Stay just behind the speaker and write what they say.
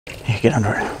Yeah, get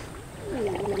under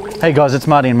it. Hey guys, it's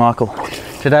Marty and Michael.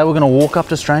 Today we're going to walk up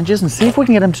to strangers and see if we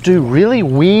can get them to do really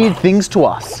weird things to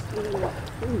us.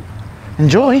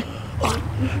 Enjoy.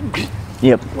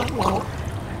 Yep.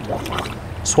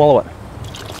 Swallow it.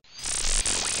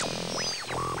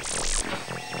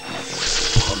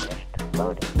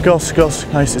 Girls,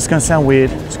 guys, it's going to sound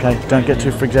weird. It's okay, don't get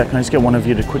too freaked out. Can I just get one of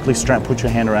you to quickly put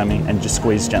your hand around me and just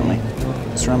squeeze gently?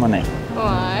 Just around my neck.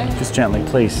 Why? Just gently,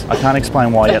 please. I can't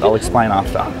explain why yet, I'll explain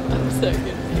after. I'm so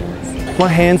confused. My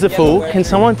hands are full. Can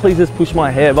someone please just push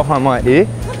my hair behind my ear?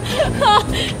 So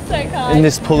kind. And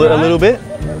just pull it a little bit?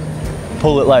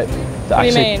 Pull it like,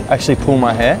 actually pull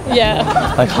my hair? Yeah.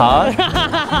 Like hard?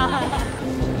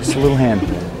 Just a little hand.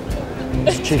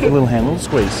 Just a cheeky little hand, little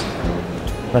squeeze.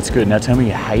 That's good. Now tell me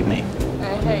you hate me.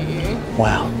 I hate you.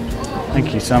 Wow.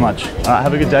 Thank you so much. All right,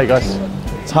 have a good day, guys.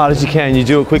 As hard as you can, you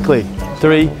do it quickly.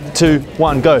 3, 2,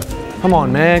 1, go. Come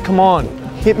on, man, come on.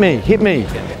 Hit me, hit me.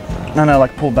 No,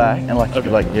 like pull back and like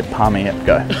you palm me up.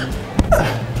 Go.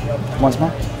 Once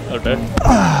more. Okay.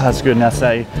 That's good. Now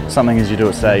say something as you do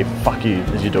it. Say fuck you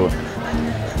as you do it.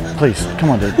 Please, come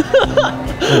on, dude.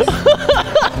 Please.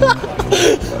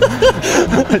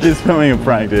 Just filming a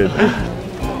prank, dude.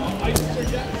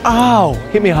 Ow!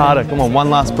 Hit me harder. Come on, one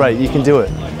last break. You can do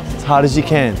it. As hard as you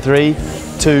can. 3,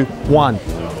 2, 1.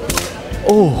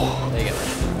 Oh. There you go.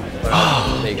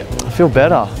 There you go. I feel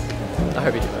better. I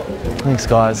hope you do it. Thanks,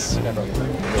 guys.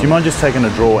 Do you mind just taking a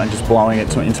draw and just blowing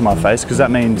it into my face? Because that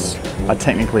means I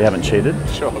technically haven't cheated.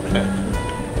 Sure, man.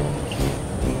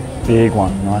 Big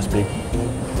one. Nice big.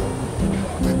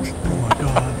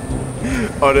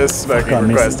 Honest smoking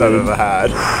request I've ever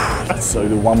had. That's so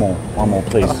good. One more,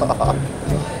 please.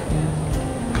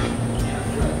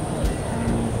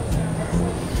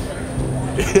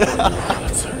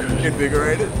 That's so good.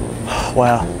 Invigorated.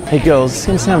 Wow. Hey girls, this is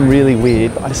gonna sound really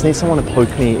weird, but I just need someone to poke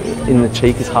me in the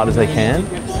cheek as hard as they can.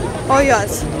 Oh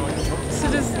yes. So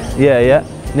just. Yeah.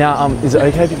 Now, is it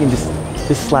okay if you can just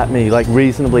slap me like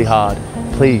reasonably hard,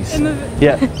 please?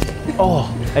 Yeah. Oh.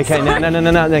 Okay. No.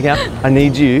 I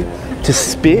need you to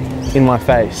spit in my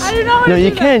face. I don't know how No, to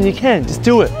you do can. You can. Just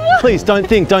do it. Please. Don't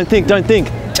think.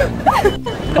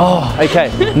 Oh.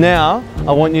 Okay. Now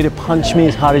I want you to punch me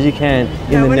as hard as you can in the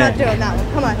neck. No, we're not doing that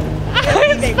one. Come on.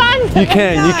 It's fun. You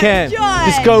can.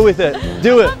 Just go with it.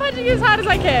 Do it. I'm punching as hard as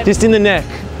I can. Just in the neck.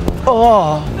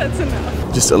 Oh. That's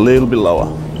enough. Just a little bit lower.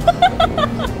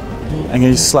 And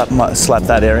you slap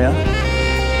that area. A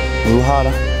little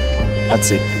harder.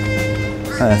 That's it.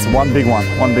 That's one big one.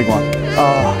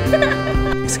 Oh.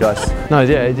 Thanks, guys. No,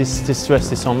 yeah, just rest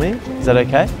this on me. Is that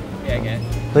okay? Yeah, okay.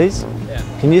 Please? Yeah.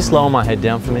 Can you just lower my head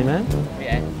down for me, man?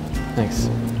 Yeah. Thanks.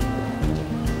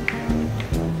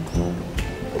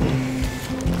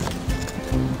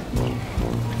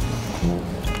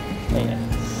 Yeah.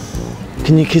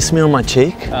 Can you kiss me on my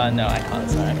cheek? No, I can't,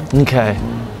 sorry. Okay.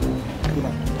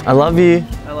 I love you.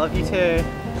 I love you too.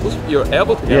 Push your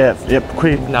elbow together. Yep,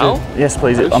 quick. Now? Yes,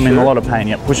 please. Are you I'm in a sure? lot of pain.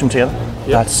 Yep, push them together. Yep.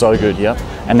 That's so good, yep.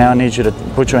 And now I need you to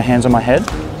put your hands on my head.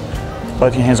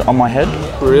 Both your hands on my head.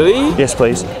 Really? Yes,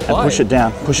 please. And Why? push it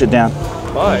down.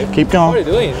 Why? Keep going. What are you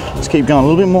doing? Just keep going a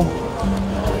little bit more.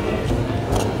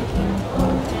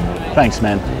 Thanks,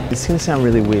 man. This is gonna sound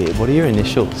really weird. What are your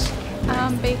initials?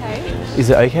 BH. Is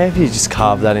it okay if you just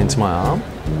carve that into my arm?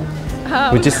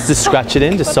 We just scratch it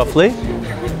in, just softly.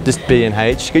 Just B and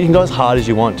H. You can go as hard as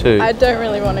you want to. I don't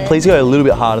really want to. Please go a little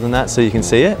bit harder than that so you can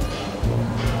see it.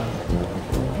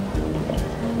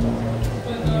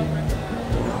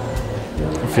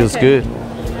 It feels good.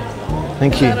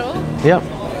 Thank you. Is that all? Yep.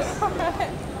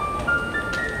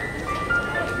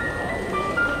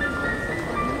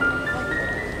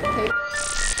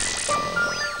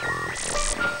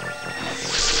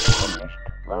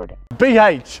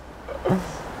 BH.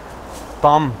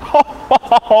 Bum.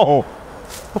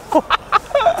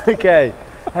 Okay.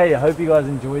 Hey, I hope you guys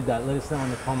enjoyed that. Let us know in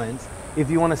the comments. If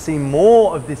you want to see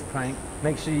more of this prank,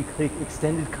 make sure you click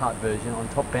extended cut version on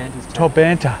Top Banter's channel. Top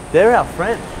banter. They're our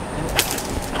friends.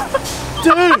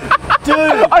 Dude.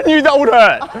 I knew that would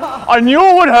hurt. I knew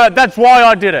it would hurt. That's why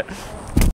I did it.